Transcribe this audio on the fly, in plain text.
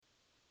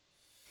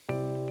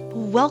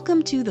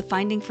Welcome to the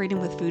Finding Freedom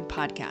with Food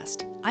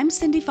podcast. I'm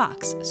Cindy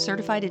Fox,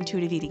 certified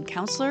intuitive eating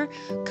counselor,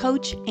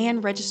 coach,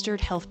 and registered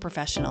health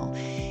professional.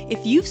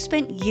 If you've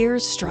spent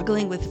years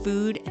struggling with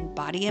food and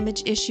body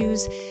image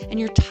issues, and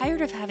you're tired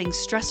of having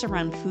stress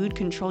around food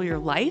control your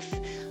life,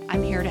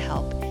 I'm here to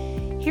help.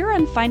 Here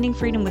on Finding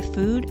Freedom with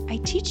Food, I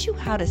teach you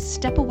how to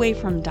step away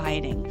from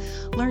dieting,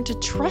 learn to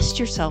trust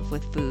yourself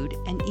with food,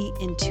 and eat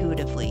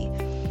intuitively.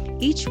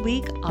 Each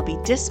week, I'll be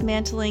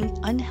dismantling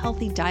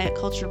unhealthy diet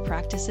culture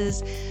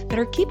practices that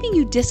are keeping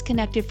you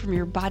disconnected from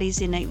your body's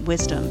innate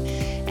wisdom.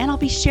 And I'll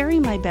be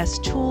sharing my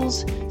best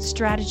tools,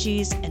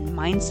 strategies, and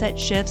mindset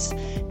shifts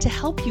to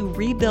help you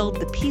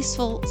rebuild the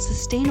peaceful,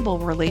 sustainable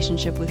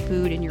relationship with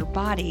food and your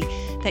body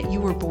that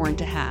you were born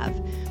to have.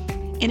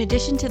 In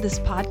addition to this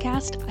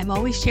podcast, I'm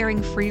always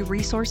sharing free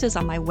resources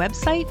on my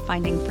website,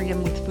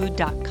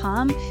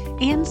 findingfreedomwithfood.com,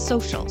 and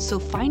social. So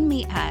find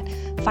me at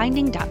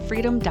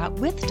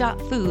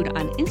finding.freedom.with.food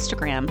on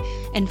Instagram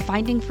and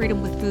Finding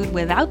Freedom with Food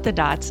without the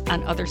dots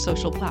on other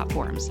social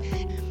platforms.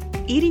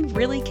 Eating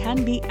really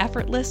can be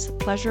effortless,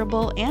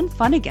 pleasurable, and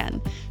fun again.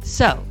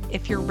 So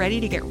if you're ready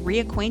to get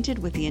reacquainted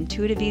with the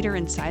intuitive eater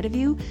inside of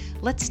you,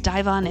 let's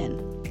dive on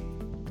in.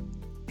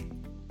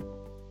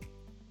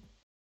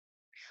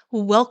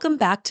 Welcome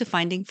back to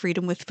Finding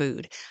Freedom with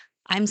Food.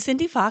 I'm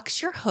Cindy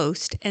Fox, your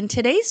host, and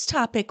today's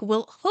topic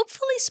will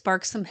hopefully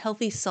spark some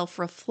healthy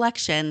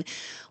self-reflection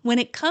when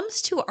it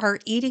comes to our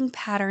eating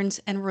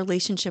patterns and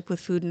relationship with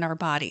food in our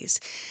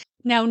bodies.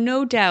 Now,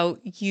 no doubt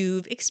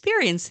you've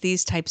experienced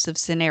these types of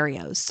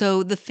scenarios.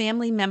 So the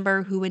family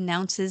member who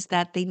announces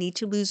that they need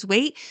to lose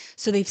weight,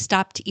 so they've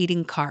stopped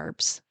eating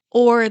carbs.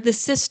 Or the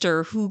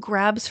sister who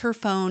grabs her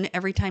phone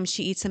every time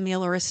she eats a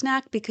meal or a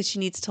snack because she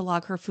needs to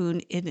log her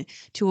food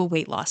into a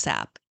weight loss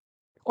app.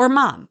 Or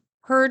mom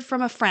heard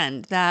from a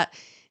friend that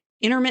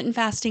intermittent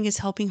fasting is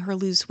helping her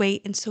lose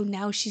weight, and so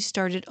now she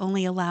started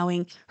only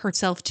allowing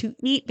herself to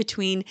eat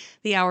between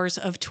the hours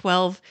of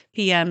 12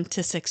 p.m.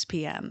 to 6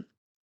 p.m.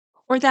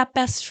 Or that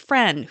best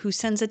friend who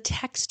sends a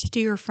text to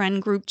your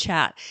friend group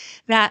chat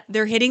that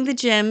they're hitting the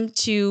gym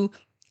to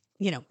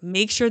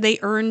make sure they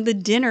earn the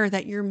dinner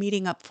that you're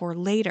meeting up for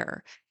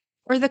later.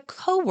 Or the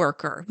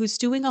coworker who's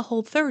doing a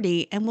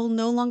Whole30 and will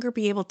no longer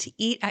be able to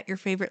eat at your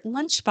favorite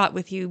lunch spot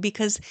with you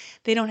because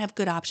they don't have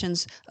good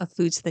options of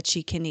foods that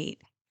she can eat.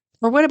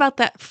 Or what about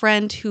that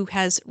friend who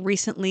has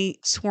recently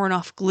sworn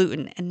off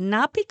gluten, and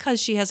not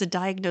because she has a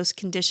diagnosed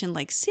condition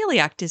like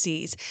celiac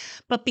disease,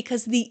 but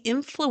because the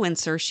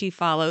influencer she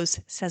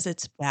follows says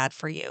it's bad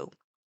for you.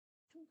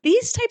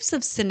 These types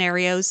of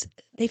scenarios,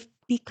 they've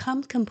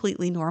become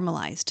completely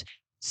normalized.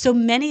 So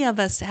many of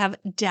us have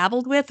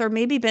dabbled with or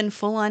maybe been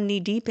full on knee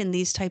deep in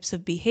these types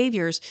of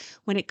behaviors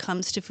when it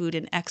comes to food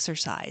and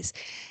exercise.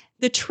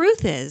 The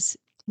truth is,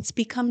 it's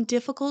become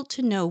difficult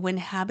to know when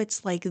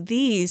habits like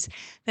these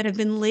that have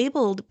been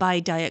labeled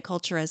by diet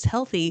culture as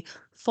healthy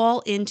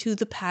fall into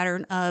the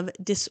pattern of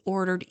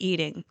disordered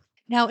eating.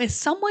 Now, as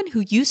someone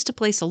who used to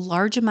place a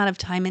large amount of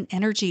time and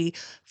energy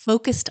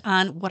focused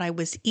on what I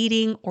was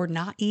eating or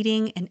not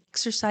eating and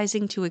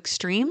exercising to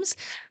extremes,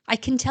 I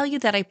can tell you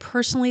that I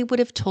personally would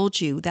have told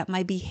you that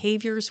my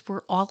behaviors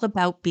were all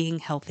about being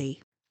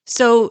healthy.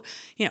 So,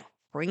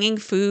 bringing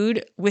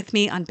food with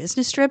me on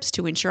business trips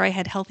to ensure I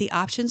had healthy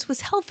options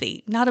was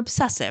healthy, not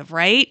obsessive,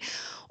 right?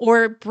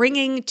 Or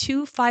bringing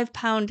 2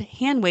 5-pound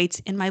hand weights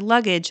in my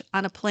luggage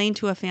on a plane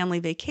to a family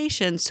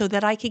vacation so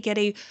that I could get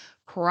a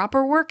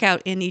proper workout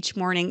in each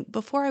morning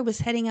before I was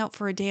heading out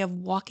for a day of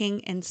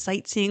walking and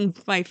sightseeing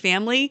with my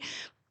family.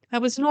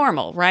 That was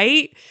normal,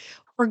 right?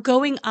 Or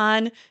going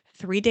on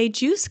 3-day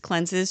juice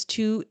cleanses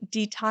to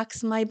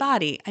detox my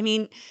body. I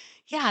mean,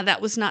 yeah,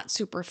 that was not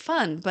super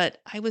fun, but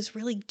I was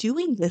really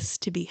doing this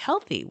to be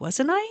healthy,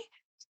 wasn't I?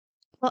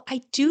 Well,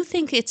 I do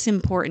think it's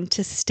important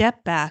to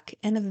step back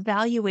and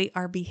evaluate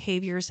our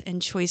behaviors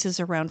and choices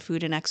around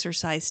food and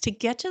exercise to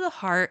get to the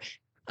heart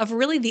of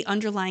really the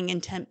underlying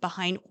intent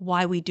behind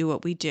why we do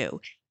what we do.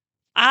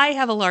 I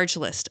have a large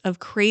list of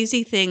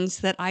crazy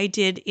things that I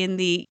did in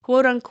the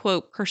quote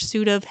unquote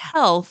pursuit of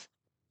health.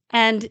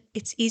 And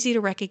it's easy to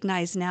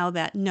recognize now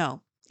that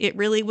no, it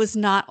really was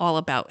not all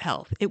about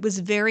health. It was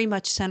very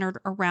much centered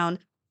around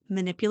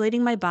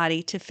manipulating my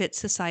body to fit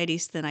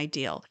society's thin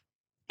ideal.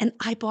 And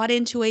I bought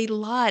into a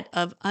lot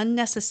of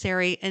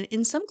unnecessary and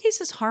in some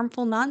cases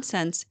harmful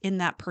nonsense in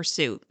that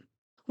pursuit.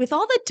 With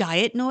all the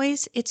diet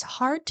noise, it's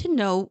hard to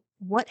know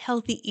what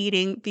healthy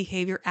eating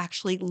behavior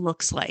actually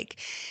looks like.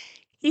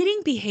 Eating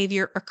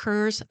behavior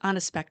occurs on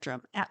a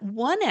spectrum. At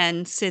one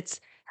end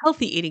sits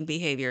healthy eating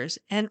behaviors,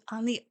 and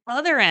on the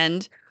other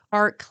end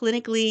are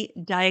clinically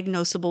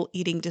diagnosable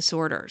eating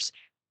disorders.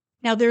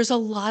 Now, there's a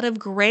lot of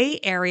gray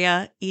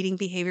area eating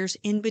behaviors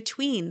in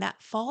between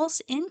that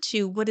falls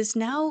into what is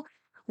now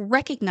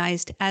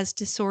recognized as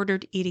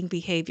disordered eating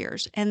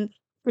behaviors. And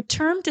the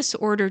term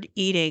disordered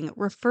eating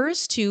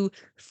refers to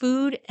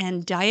food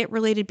and diet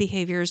related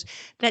behaviors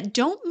that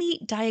don't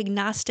meet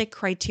diagnostic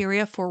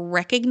criteria for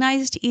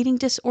recognized eating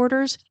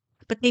disorders,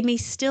 but they may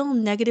still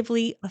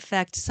negatively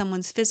affect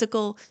someone's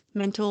physical,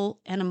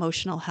 mental, and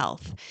emotional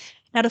health.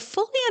 Now, to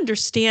fully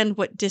understand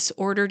what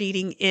disordered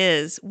eating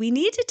is, we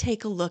need to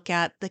take a look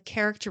at the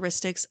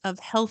characteristics of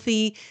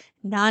healthy,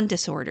 non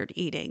disordered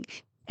eating.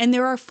 And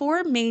there are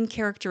four main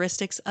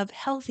characteristics of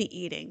healthy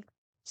eating.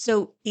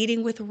 So,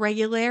 eating with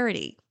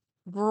regularity,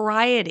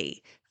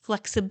 variety,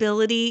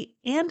 flexibility,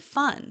 and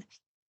fun.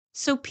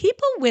 So,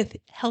 people with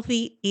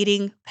healthy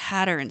eating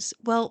patterns,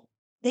 well,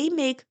 they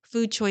make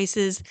food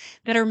choices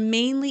that are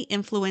mainly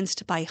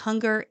influenced by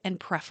hunger and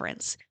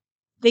preference.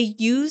 They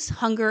use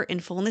hunger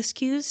and fullness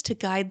cues to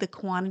guide the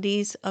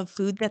quantities of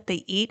food that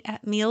they eat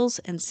at meals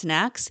and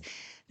snacks.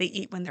 They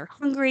eat when they're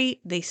hungry,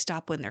 they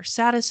stop when they're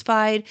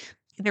satisfied.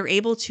 They're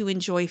able to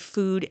enjoy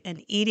food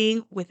and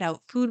eating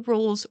without food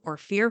rules or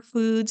fear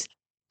foods.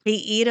 They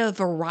eat a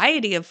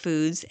variety of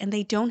foods and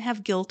they don't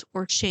have guilt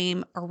or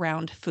shame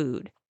around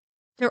food.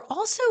 They're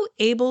also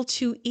able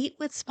to eat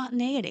with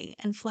spontaneity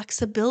and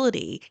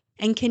flexibility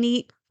and can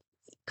eat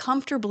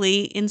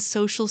comfortably in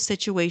social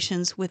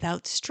situations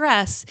without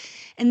stress,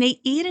 and they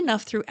eat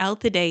enough throughout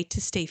the day to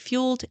stay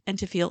fueled and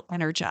to feel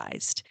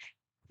energized.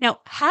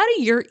 Now, how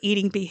do your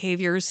eating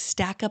behaviors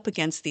stack up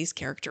against these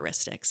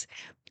characteristics?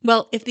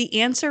 Well, if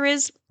the answer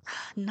is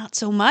not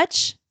so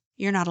much,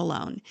 you're not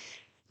alone.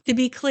 To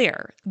be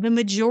clear, the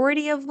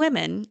majority of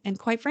women, and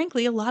quite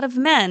frankly, a lot of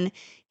men,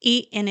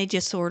 eat in a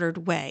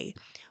disordered way.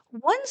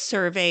 One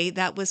survey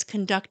that was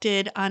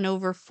conducted on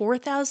over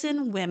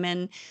 4,000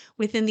 women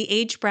within the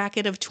age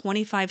bracket of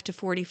 25 to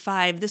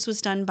 45, this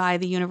was done by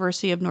the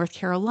University of North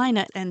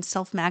Carolina and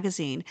Self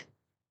Magazine.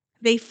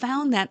 They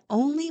found that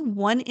only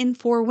one in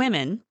four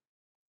women,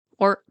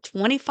 or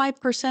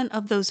 25%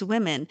 of those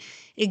women,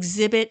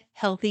 exhibit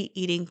healthy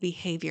eating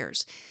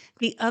behaviors.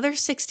 The other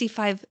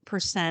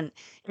 65%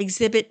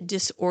 exhibit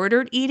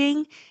disordered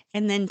eating,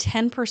 and then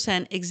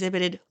 10%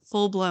 exhibited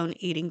full blown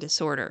eating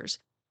disorders.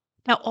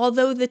 Now,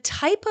 although the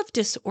type of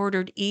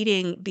disordered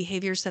eating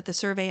behaviors that the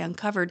survey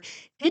uncovered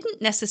didn't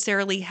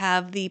necessarily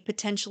have the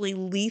potentially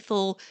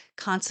lethal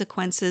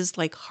consequences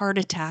like heart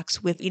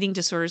attacks with eating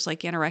disorders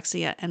like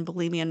anorexia and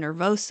bulimia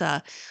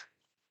nervosa,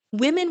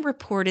 women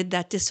reported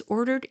that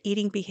disordered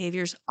eating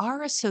behaviors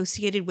are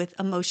associated with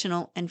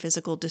emotional and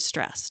physical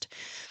distress.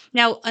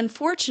 Now,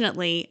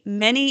 unfortunately,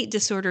 many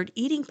disordered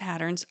eating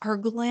patterns are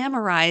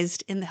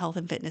glamorized in the health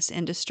and fitness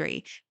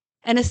industry.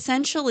 And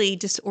essentially,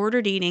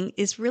 disordered eating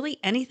is really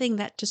anything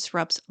that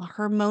disrupts a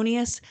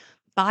harmonious,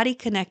 body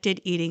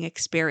connected eating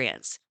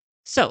experience.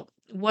 So,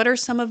 what are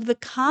some of the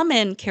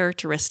common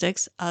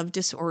characteristics of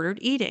disordered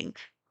eating?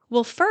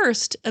 Well,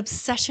 first,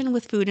 obsession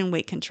with food and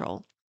weight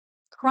control.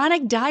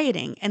 Chronic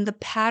dieting and the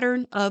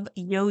pattern of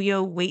yo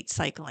yo weight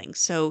cycling.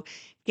 So,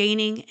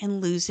 gaining and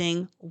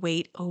losing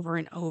weight over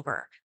and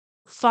over.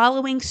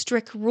 Following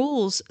strict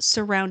rules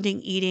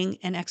surrounding eating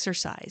and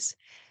exercise.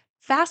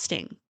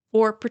 Fasting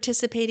or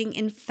participating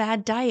in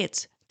fad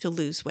diets to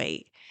lose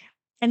weight.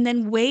 And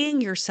then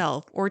weighing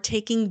yourself or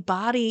taking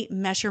body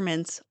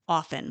measurements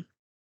often.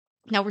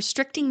 Now,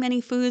 restricting many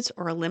foods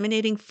or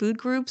eliminating food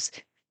groups,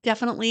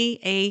 definitely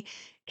a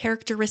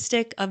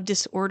characteristic of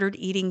disordered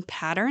eating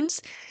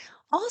patterns.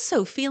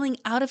 Also, feeling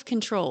out of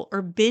control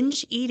or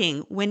binge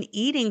eating when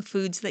eating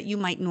foods that you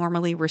might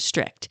normally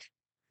restrict.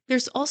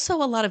 There's also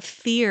a lot of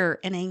fear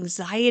and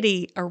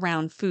anxiety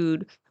around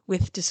food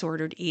with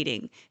disordered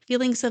eating,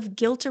 feelings of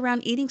guilt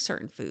around eating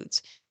certain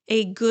foods,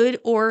 a good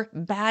or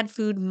bad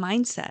food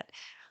mindset,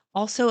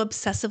 also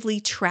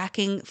obsessively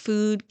tracking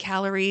food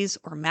calories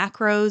or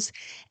macros,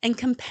 and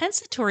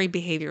compensatory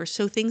behavior.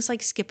 So, things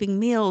like skipping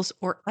meals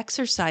or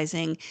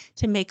exercising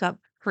to make up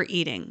for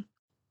eating.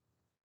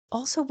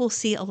 Also, we'll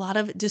see a lot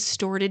of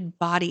distorted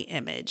body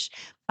image.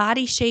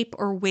 Body shape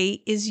or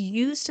weight is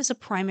used as a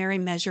primary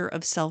measure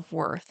of self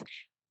worth.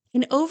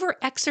 And over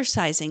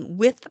exercising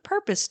with the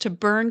purpose to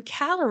burn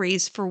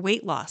calories for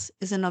weight loss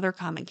is another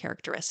common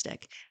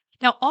characteristic.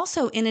 Now,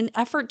 also in an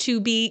effort to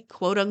be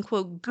quote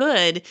unquote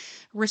good,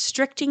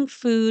 restricting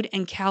food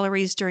and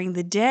calories during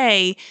the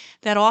day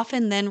that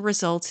often then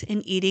results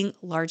in eating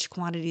large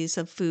quantities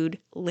of food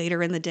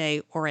later in the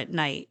day or at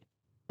night.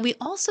 We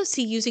also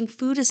see using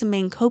food as a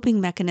main coping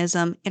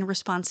mechanism in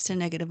response to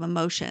negative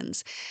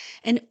emotions.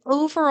 And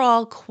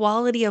overall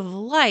quality of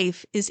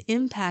life is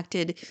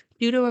impacted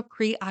due to a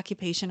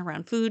preoccupation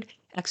around food,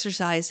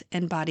 exercise,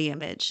 and body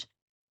image.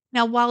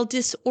 Now, while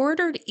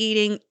disordered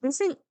eating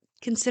isn't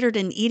considered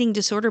an eating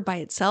disorder by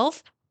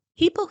itself,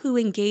 people who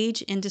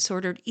engage in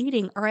disordered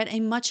eating are at a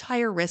much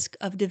higher risk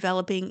of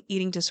developing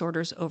eating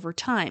disorders over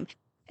time.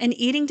 And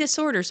eating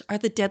disorders are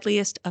the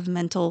deadliest of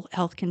mental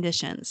health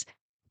conditions.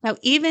 Now,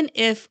 even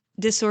if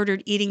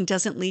disordered eating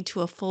doesn't lead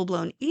to a full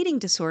blown eating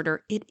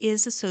disorder, it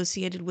is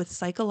associated with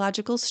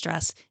psychological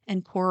stress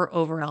and poorer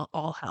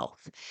overall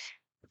health.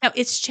 Now,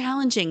 it's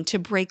challenging to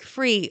break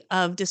free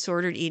of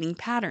disordered eating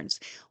patterns.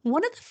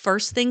 One of the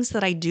first things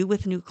that I do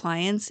with new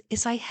clients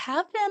is I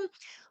have them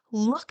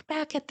look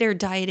back at their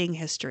dieting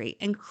history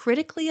and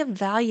critically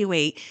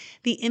evaluate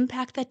the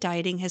impact that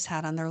dieting has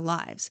had on their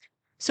lives.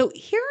 So,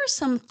 here are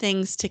some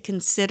things to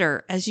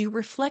consider as you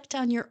reflect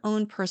on your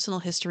own personal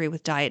history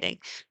with dieting.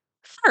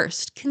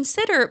 First,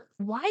 consider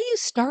why you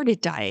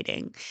started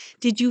dieting.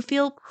 Did you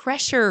feel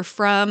pressure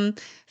from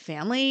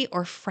family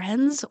or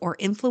friends or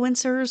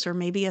influencers or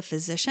maybe a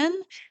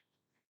physician?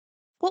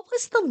 What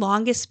was the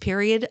longest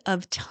period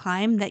of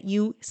time that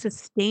you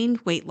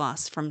sustained weight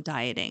loss from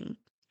dieting?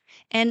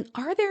 And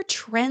are there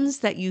trends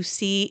that you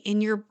see in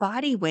your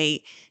body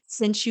weight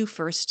since you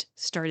first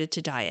started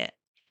to diet?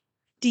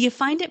 Do you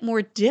find it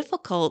more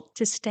difficult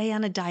to stay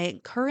on a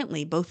diet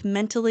currently, both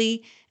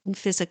mentally and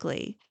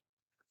physically?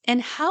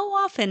 And how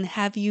often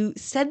have you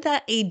said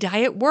that a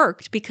diet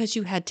worked because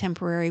you had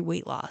temporary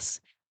weight loss?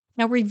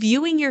 Now,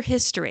 reviewing your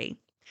history,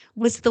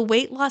 was the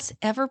weight loss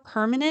ever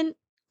permanent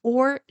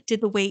or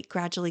did the weight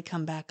gradually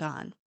come back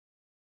on?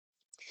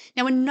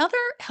 Now, another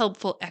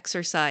helpful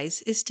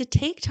exercise is to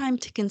take time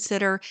to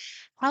consider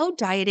how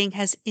dieting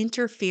has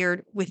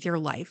interfered with your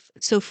life.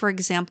 So, for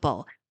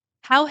example,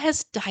 how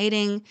has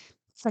dieting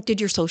affected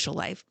your social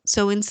life?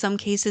 So, in some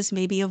cases,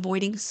 maybe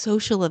avoiding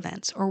social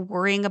events or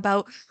worrying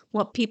about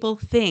what people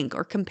think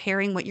or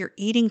comparing what you're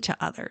eating to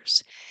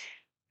others.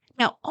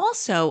 Now,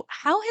 also,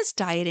 how has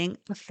dieting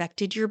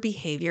affected your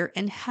behavior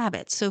and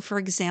habits? So, for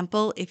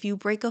example, if you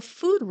break a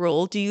food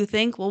rule, do you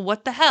think, well,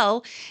 what the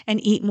hell, and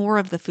eat more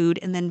of the food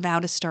and then vow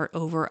to start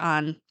over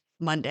on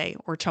Monday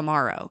or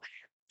tomorrow?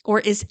 Or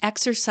is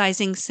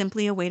exercising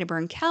simply a way to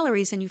burn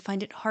calories and you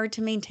find it hard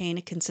to maintain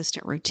a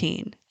consistent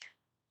routine?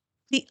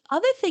 The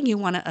other thing you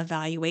want to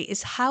evaluate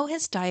is how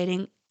has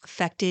dieting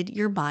affected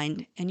your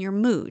mind and your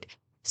mood?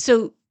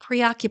 So,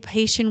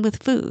 preoccupation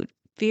with food,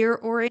 fear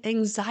or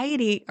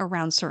anxiety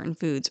around certain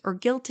foods, or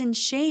guilt and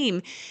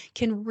shame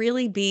can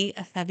really be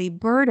a heavy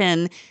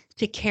burden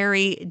to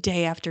carry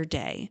day after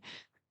day.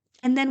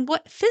 And then,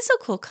 what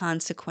physical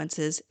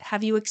consequences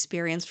have you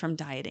experienced from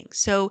dieting?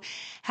 So,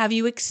 have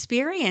you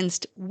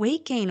experienced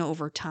weight gain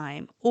over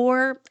time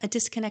or a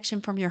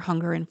disconnection from your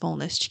hunger and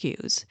fullness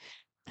cues?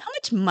 How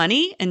much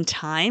money and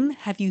time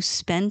have you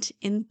spent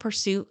in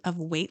pursuit of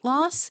weight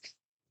loss?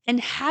 And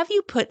have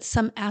you put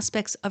some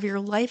aspects of your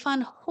life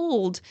on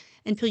hold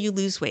until you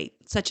lose weight,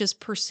 such as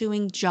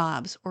pursuing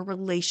jobs or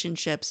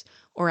relationships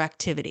or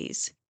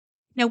activities?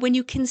 Now, when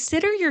you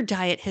consider your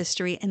diet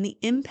history and the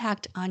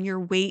impact on your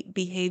weight,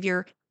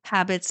 behavior,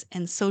 habits,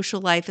 and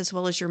social life, as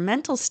well as your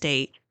mental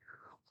state,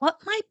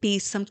 what might be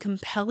some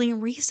compelling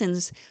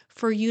reasons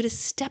for you to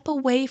step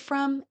away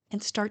from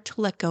and start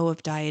to let go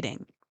of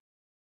dieting?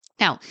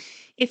 Now,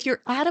 if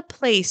you're at a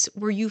place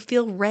where you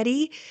feel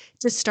ready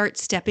to start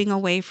stepping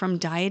away from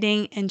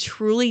dieting and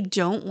truly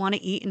don't want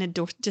to eat in a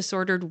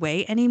disordered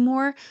way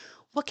anymore,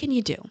 what can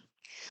you do?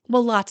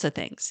 Well, lots of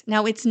things.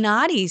 Now, it's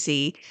not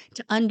easy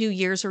to undo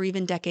years or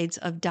even decades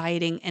of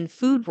dieting and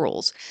food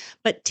rules,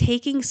 but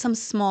taking some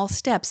small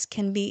steps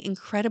can be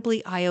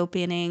incredibly eye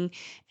opening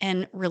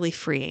and really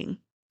freeing.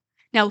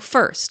 Now,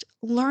 first,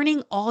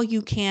 learning all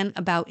you can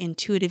about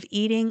intuitive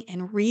eating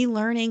and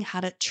relearning how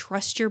to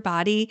trust your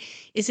body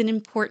is an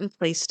important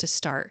place to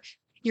start.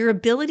 Your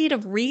ability to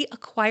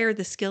reacquire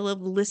the skill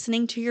of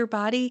listening to your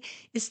body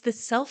is the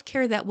self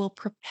care that will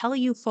propel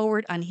you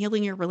forward on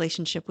healing your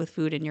relationship with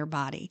food and your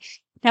body.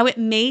 Now, it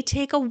may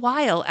take a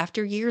while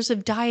after years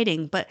of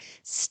dieting, but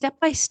step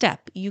by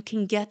step, you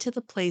can get to the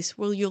place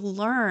where you'll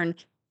learn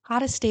how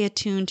to stay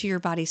attuned to your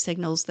body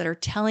signals that are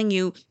telling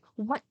you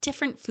what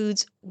different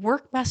foods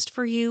work best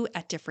for you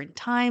at different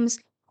times,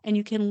 and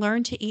you can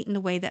learn to eat in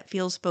a way that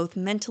feels both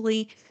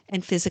mentally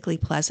and physically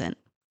pleasant.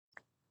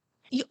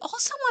 You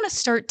also want to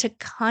start to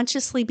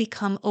consciously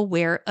become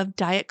aware of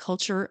diet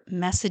culture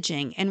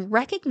messaging and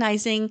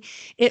recognizing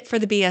it for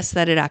the BS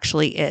that it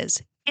actually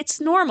is. It's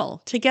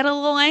normal to get a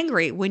little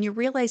angry when you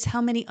realize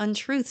how many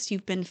untruths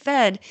you've been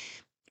fed,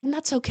 and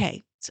that's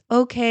okay. It's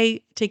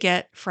okay to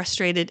get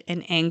frustrated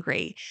and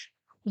angry.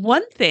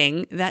 One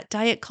thing that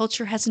diet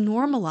culture has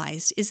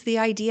normalized is the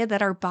idea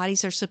that our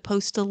bodies are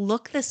supposed to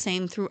look the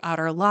same throughout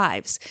our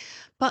lives.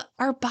 But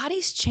our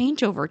bodies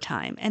change over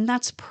time, and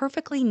that's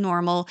perfectly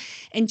normal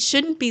and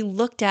shouldn't be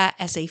looked at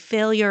as a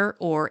failure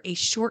or a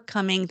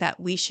shortcoming that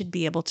we should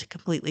be able to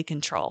completely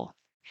control.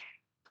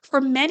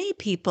 For many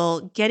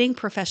people, getting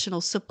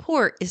professional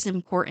support is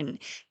important.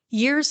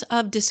 Years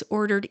of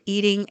disordered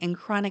eating and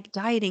chronic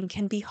dieting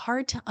can be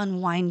hard to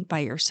unwind by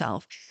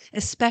yourself,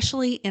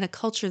 especially in a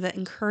culture that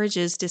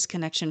encourages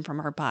disconnection from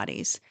our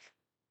bodies.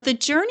 The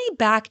journey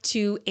back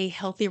to a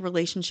healthy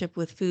relationship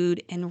with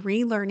food and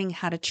relearning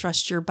how to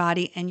trust your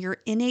body and your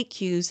innate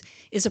cues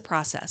is a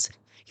process.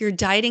 Your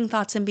dieting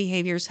thoughts and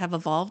behaviors have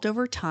evolved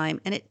over time,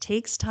 and it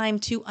takes time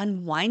to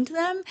unwind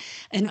them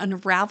and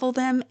unravel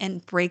them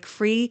and break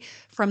free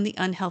from the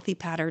unhealthy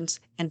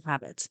patterns and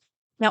habits.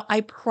 Now,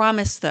 I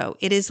promise though,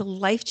 it is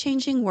life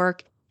changing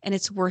work and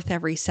it's worth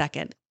every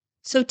second.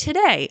 So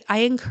today,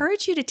 I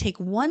encourage you to take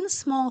one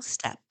small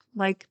step,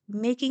 like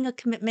making a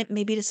commitment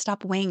maybe to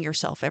stop weighing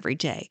yourself every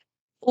day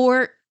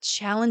or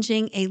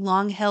challenging a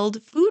long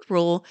held food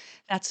rule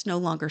that's no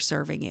longer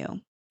serving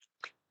you.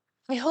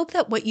 I hope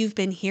that what you've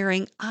been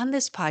hearing on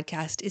this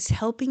podcast is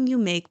helping you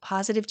make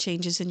positive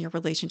changes in your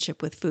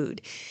relationship with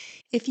food.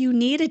 If you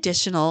need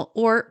additional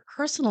or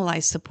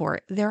personalized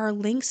support, there are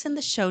links in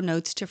the show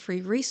notes to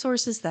free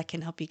resources that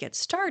can help you get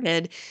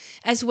started,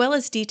 as well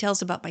as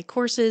details about my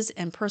courses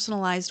and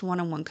personalized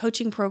one-on-one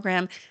coaching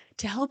program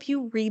to help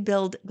you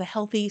rebuild the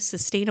healthy,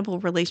 sustainable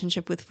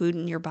relationship with food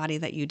in your body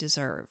that you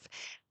deserve.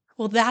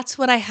 Well, that's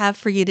what I have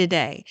for you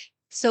today.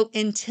 So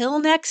until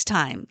next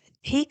time,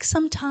 take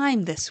some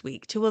time this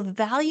week to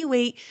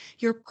evaluate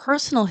your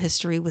personal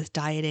history with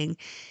dieting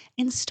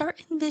and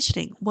start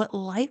envisioning what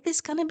life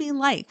is going to be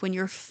like when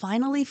you're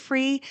finally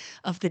free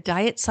of the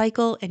diet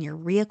cycle and you're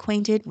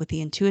reacquainted with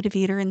the intuitive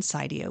eater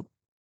inside you.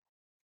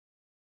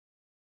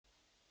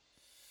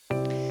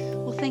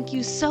 Well, thank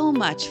you so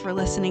much for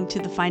listening to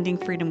the Finding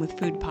Freedom with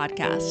Food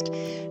podcast.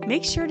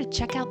 Make sure to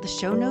check out the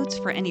show notes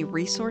for any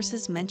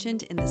resources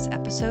mentioned in this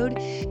episode.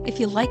 If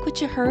you like what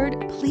you heard,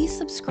 please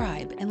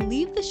subscribe and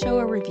leave the show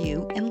a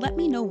review and let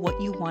me know what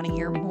you want to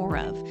hear more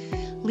of.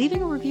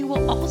 Leaving a review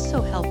will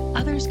also help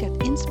others get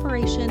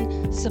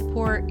inspiration,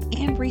 support,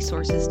 and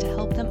resources to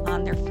help them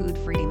on their food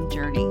freedom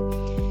journey.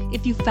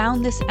 If you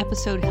found this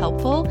episode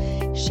helpful,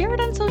 share it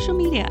on social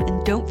media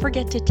and don't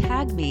forget to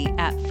tag me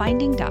at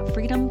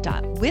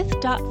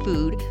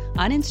finding.freedom.with.food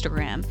on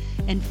Instagram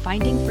and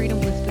Finding Freedom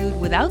with Food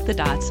without the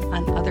dots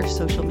on other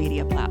social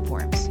media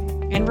platforms.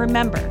 And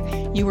remember,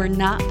 you are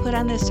not put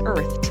on this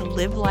earth to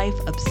live life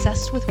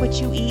obsessed with what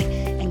you eat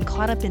and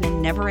caught up in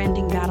a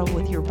never-ending battle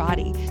with your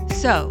body.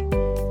 So,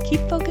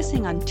 keep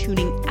focusing on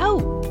tuning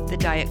out the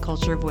diet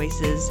culture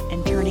voices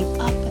and turning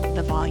up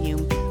the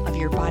volume of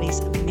your body's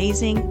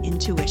amazing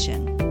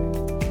intuition.